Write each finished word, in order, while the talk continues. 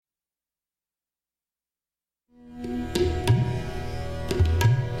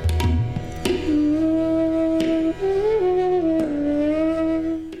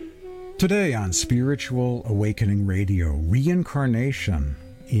Today on Spiritual Awakening Radio, Reincarnation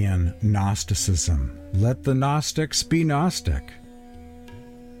in Gnosticism. Let the Gnostics be Gnostic.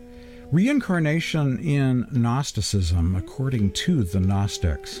 Reincarnation in Gnosticism according to the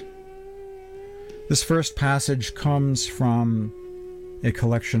Gnostics. This first passage comes from a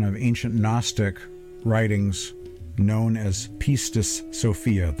collection of ancient Gnostic writings known as Pistis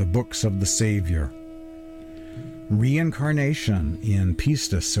Sophia, the Books of the Savior. Reincarnation in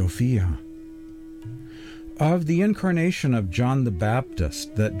Pistis Sophia. Of the incarnation of John the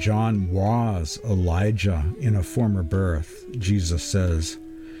Baptist, that John was Elijah in a former birth, Jesus says,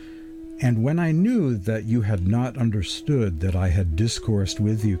 "And when I knew that you had not understood that I had discoursed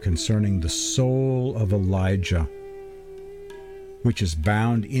with you concerning the soul of Elijah, which is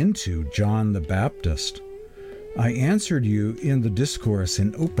bound into John the Baptist, I answered you in the discourse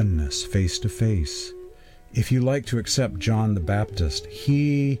in openness, face to face. If you like to accept John the Baptist,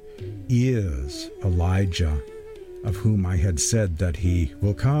 he is Elijah, of whom I had said that he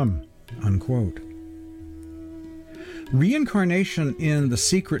will come." Unquote. Reincarnation in the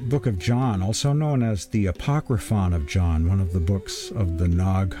secret book of John, also known as the Apocryphon of John, one of the books of the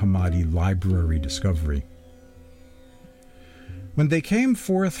Nag Hammadi Library discovery. When they came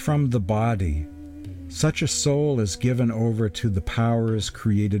forth from the body, such a soul is given over to the powers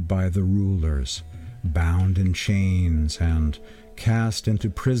created by the rulers, bound in chains and cast into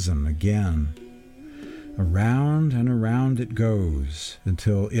prison again. Around and around it goes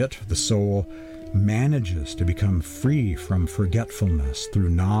until it, the soul, manages to become free from forgetfulness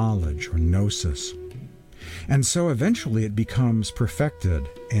through knowledge or gnosis. And so eventually it becomes perfected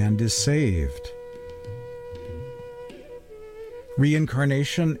and is saved.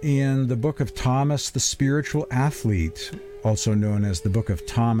 Reincarnation in the Book of Thomas the Spiritual Athlete, also known as the Book of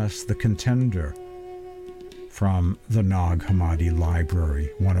Thomas the Contender, from the Nag Hammadi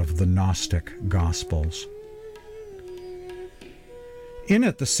Library, one of the Gnostic Gospels. In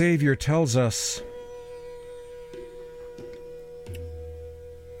it, the Savior tells us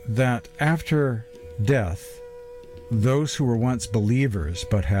that after death, those who were once believers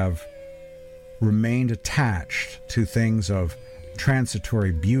but have remained attached to things of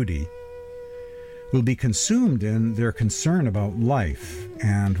transitory beauty will be consumed in their concern about life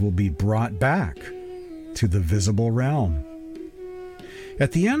and will be brought back to the visible realm.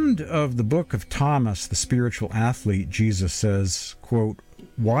 At the end of the book of Thomas, the Spiritual Athlete, Jesus says, quote,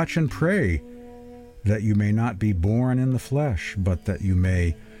 "Watch and pray that you may not be born in the flesh, but that you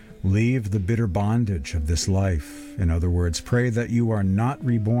may leave the bitter bondage of this life." In other words, pray that you are not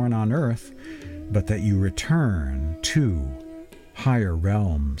reborn on earth, but that you return to higher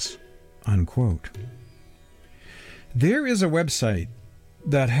realms. Unquote. There is a website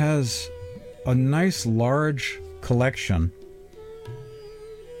that has a nice large collection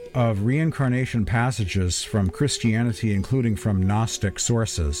of reincarnation passages from Christianity, including from Gnostic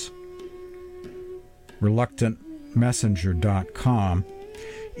sources. ReluctantMessenger.com.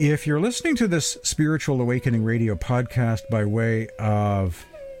 If you're listening to this Spiritual Awakening Radio podcast by way of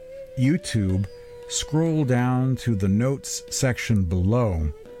YouTube, scroll down to the notes section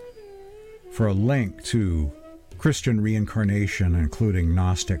below for a link to Christian reincarnation, including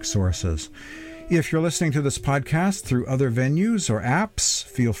Gnostic sources. If you're listening to this podcast through other venues or apps,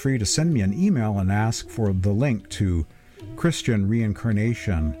 feel free to send me an email and ask for the link to Christian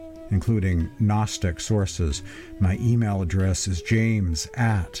reincarnation, including Gnostic sources. My email address is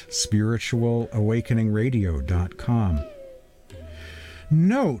james@spiritualawakeningradio.com.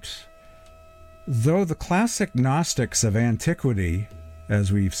 Note, though the classic Gnostics of antiquity,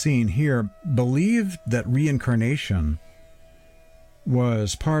 as we've seen here, believed that reincarnation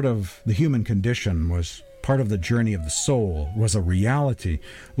was part of the human condition, was part of the journey of the soul, was a reality,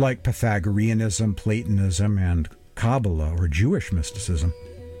 like Pythagoreanism, Platonism, and Kabbalah or Jewish mysticism.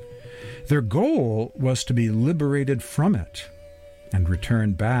 Their goal was to be liberated from it and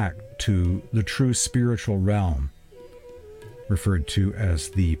return back to the true spiritual realm, referred to as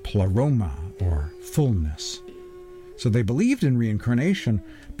the pleroma or fullness. So they believed in reincarnation,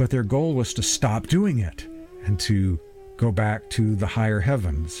 but their goal was to stop doing it and to go back to the higher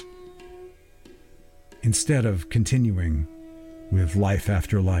heavens instead of continuing with life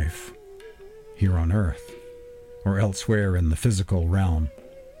after life here on earth or elsewhere in the physical realm.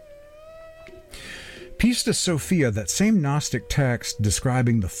 Pistis Sophia, that same Gnostic text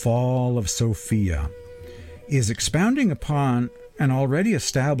describing the fall of Sophia, is expounding upon an already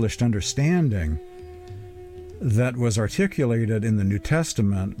established understanding that was articulated in the New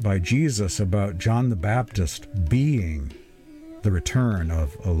Testament by Jesus about John the Baptist being the return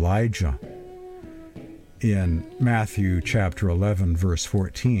of Elijah in Matthew chapter 11, verse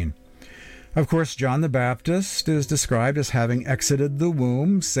 14. Of course, John the Baptist is described as having exited the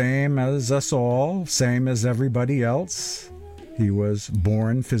womb, same as us all, same as everybody else. He was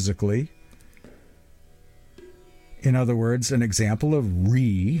born physically. In other words, an example of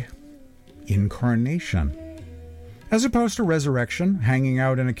reincarnation. As opposed to resurrection, hanging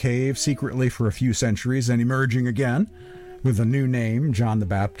out in a cave secretly for a few centuries and emerging again with a new name, John the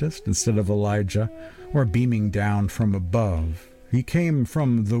Baptist, instead of Elijah, or beaming down from above. He came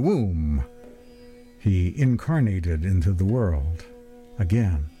from the womb. He incarnated into the world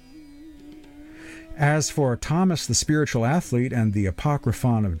again. As for Thomas the spiritual athlete and the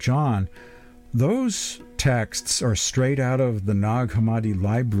Apocryphon of John, those texts are straight out of the Nag Hammadi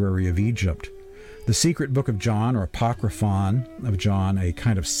Library of Egypt. The Secret Book of John, or Apocryphon of John, a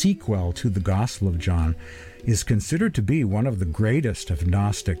kind of sequel to the Gospel of John, is considered to be one of the greatest of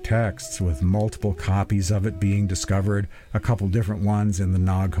Gnostic texts, with multiple copies of it being discovered, a couple different ones in the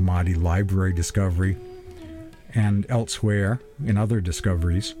Nag Hammadi Library discovery, and elsewhere in other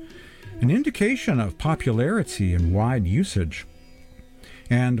discoveries, an indication of popularity and wide usage,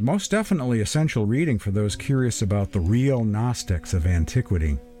 and most definitely essential reading for those curious about the real Gnostics of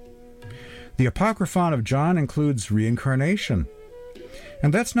antiquity. The Apocryphon of John includes reincarnation,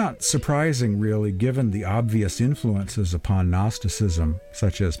 and that's not surprising, really, given the obvious influences upon Gnosticism,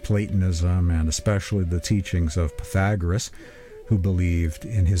 such as Platonism and especially the teachings of Pythagoras, who believed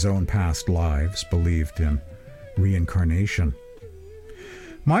in his own past lives, believed in reincarnation.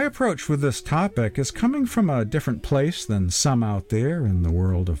 My approach with this topic is coming from a different place than some out there in the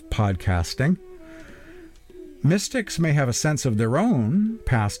world of podcasting. Mystics may have a sense of their own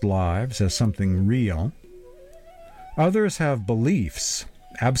past lives as something real. Others have beliefs,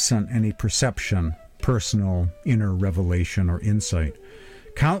 absent any perception, personal, inner revelation, or insight.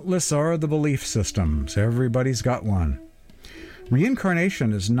 Countless are the belief systems. Everybody's got one.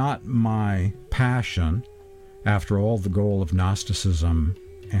 Reincarnation is not my passion. After all, the goal of Gnosticism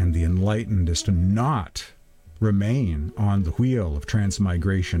and the enlightened is to not remain on the wheel of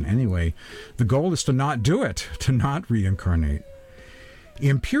transmigration anyway. The goal is to not do it, to not reincarnate.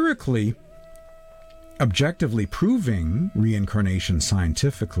 Empirically, objectively proving reincarnation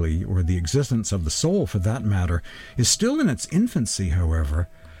scientifically, or the existence of the soul for that matter, is still in its infancy, however.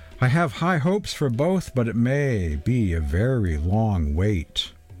 I have high hopes for both, but it may be a very long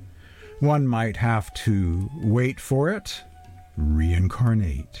wait. One might have to wait for it,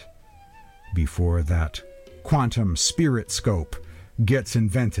 reincarnate, before that quantum spirit scope gets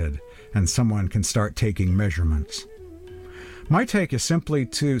invented and someone can start taking measurements. My take is simply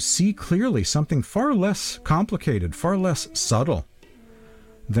to see clearly something far less complicated, far less subtle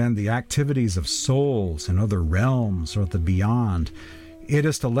than the activities of souls in other realms or the beyond. It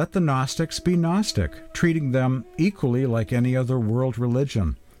is to let the Gnostics be Gnostic, treating them equally like any other world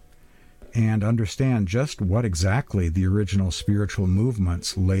religion, and understand just what exactly the original spiritual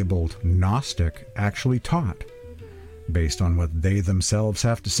movements labeled Gnostic actually taught, based on what they themselves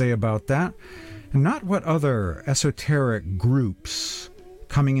have to say about that, and not what other esoteric groups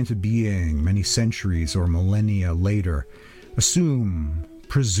coming into being many centuries or millennia later presume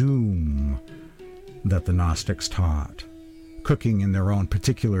that the Gnostics taught, cooking in their own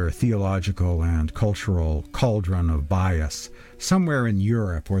particular theological and cultural cauldron of bias, somewhere in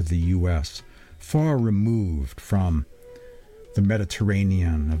Europe or the U.S., far removed from the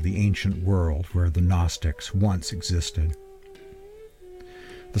Mediterranean of the ancient world where the Gnostics once existed.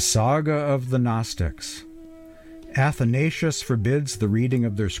 The saga of the Gnostics. Athanasius forbids the reading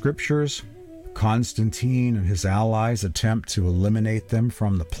of their scriptures. Constantine and his allies attempt to eliminate them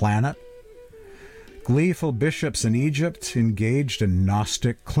from the planet. Gleeful bishops in Egypt engaged in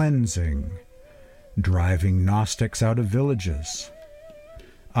Gnostic cleansing, driving Gnostics out of villages.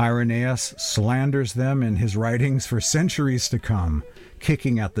 Irenaeus slanders them in his writings for centuries to come,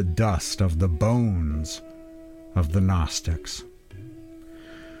 kicking at the dust of the bones of the Gnostics.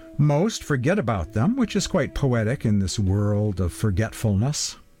 Most forget about them, which is quite poetic in this world of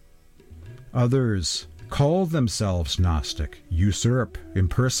forgetfulness. Others call themselves Gnostic, usurp,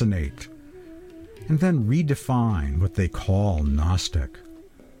 impersonate, and then redefine what they call Gnostic.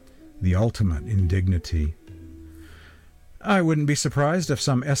 The ultimate indignity. I wouldn't be surprised if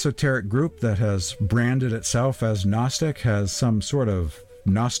some esoteric group that has branded itself as Gnostic has some sort of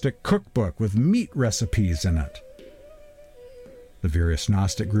Gnostic cookbook with meat recipes in it. The various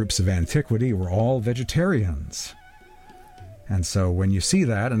Gnostic groups of antiquity were all vegetarians. And so when you see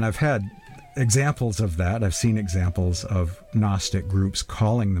that, and I've had examples of that, I've seen examples of Gnostic groups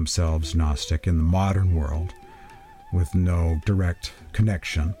calling themselves Gnostic in the modern world with no direct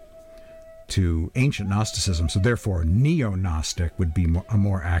connection to ancient Gnosticism. So therefore, neo-Gnostic would be a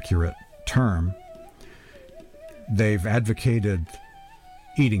more accurate term. They've advocated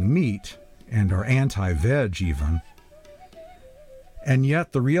eating meat and are anti-veg even. And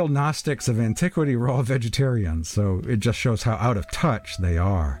yet the real Gnostics of antiquity were all vegetarians, so it just shows how out of touch they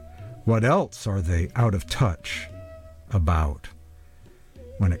are. What else are they out of touch about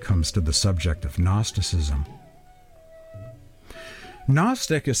when it comes to the subject of Gnosticism?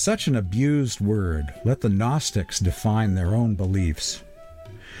 Gnostic is such an abused word. Let the Gnostics define their own beliefs.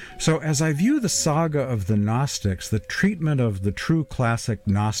 So as I view the saga of the Gnostics, the treatment of the true classic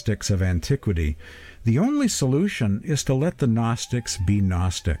Gnostics of antiquity, the only solution is to let the Gnostics be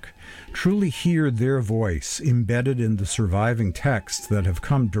Gnostic, truly hear their voice embedded in the surviving texts that have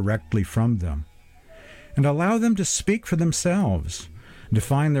come directly from them, and allow them to speak for themselves,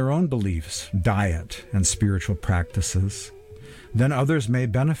 define their own beliefs, diet, and spiritual practices. Then others may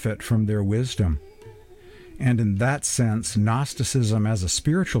benefit from their wisdom. And in that sense, Gnosticism as a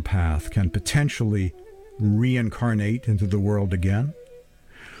spiritual path can potentially reincarnate into the world again,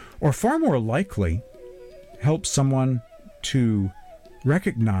 or far more likely, help someone to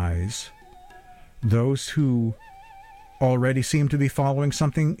recognize those who already seem to be following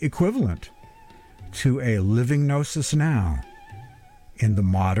something equivalent to a living gnosis now in the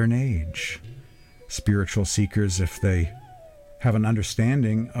modern age. Spiritual seekers, if they have an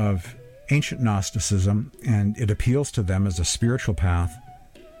understanding of ancient Gnosticism and it appeals to them as a spiritual path,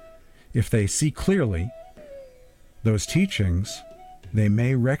 if they see clearly those teachings, they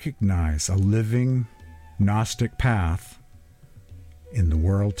may recognize a living Gnostic path in the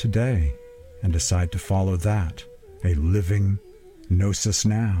world today and decide to follow that, a living gnosis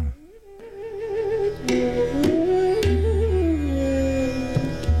now.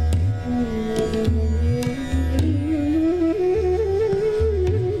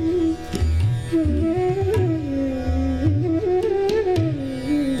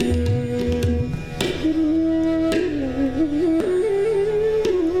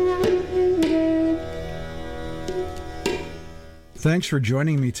 Thanks for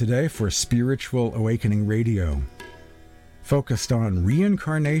joining me today for Spiritual Awakening Radio, focused on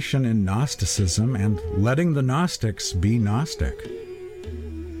reincarnation in Gnosticism and letting the Gnostics be Gnostic.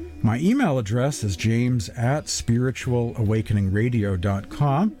 My email address is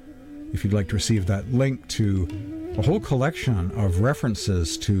james@spiritualawakeningradio.com if you'd like to receive that link to a whole collection of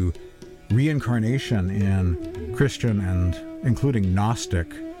references to reincarnation in Christian and including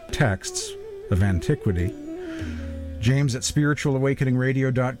Gnostic texts of antiquity.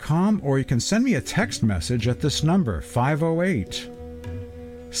 James@spiritualawakeningradio.com, or you can send me a text message at this number,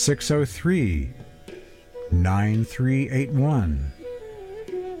 508-603-9381.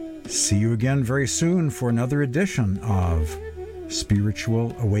 See you again very soon for another edition of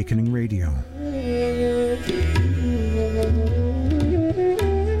Spiritual Awakening Radio.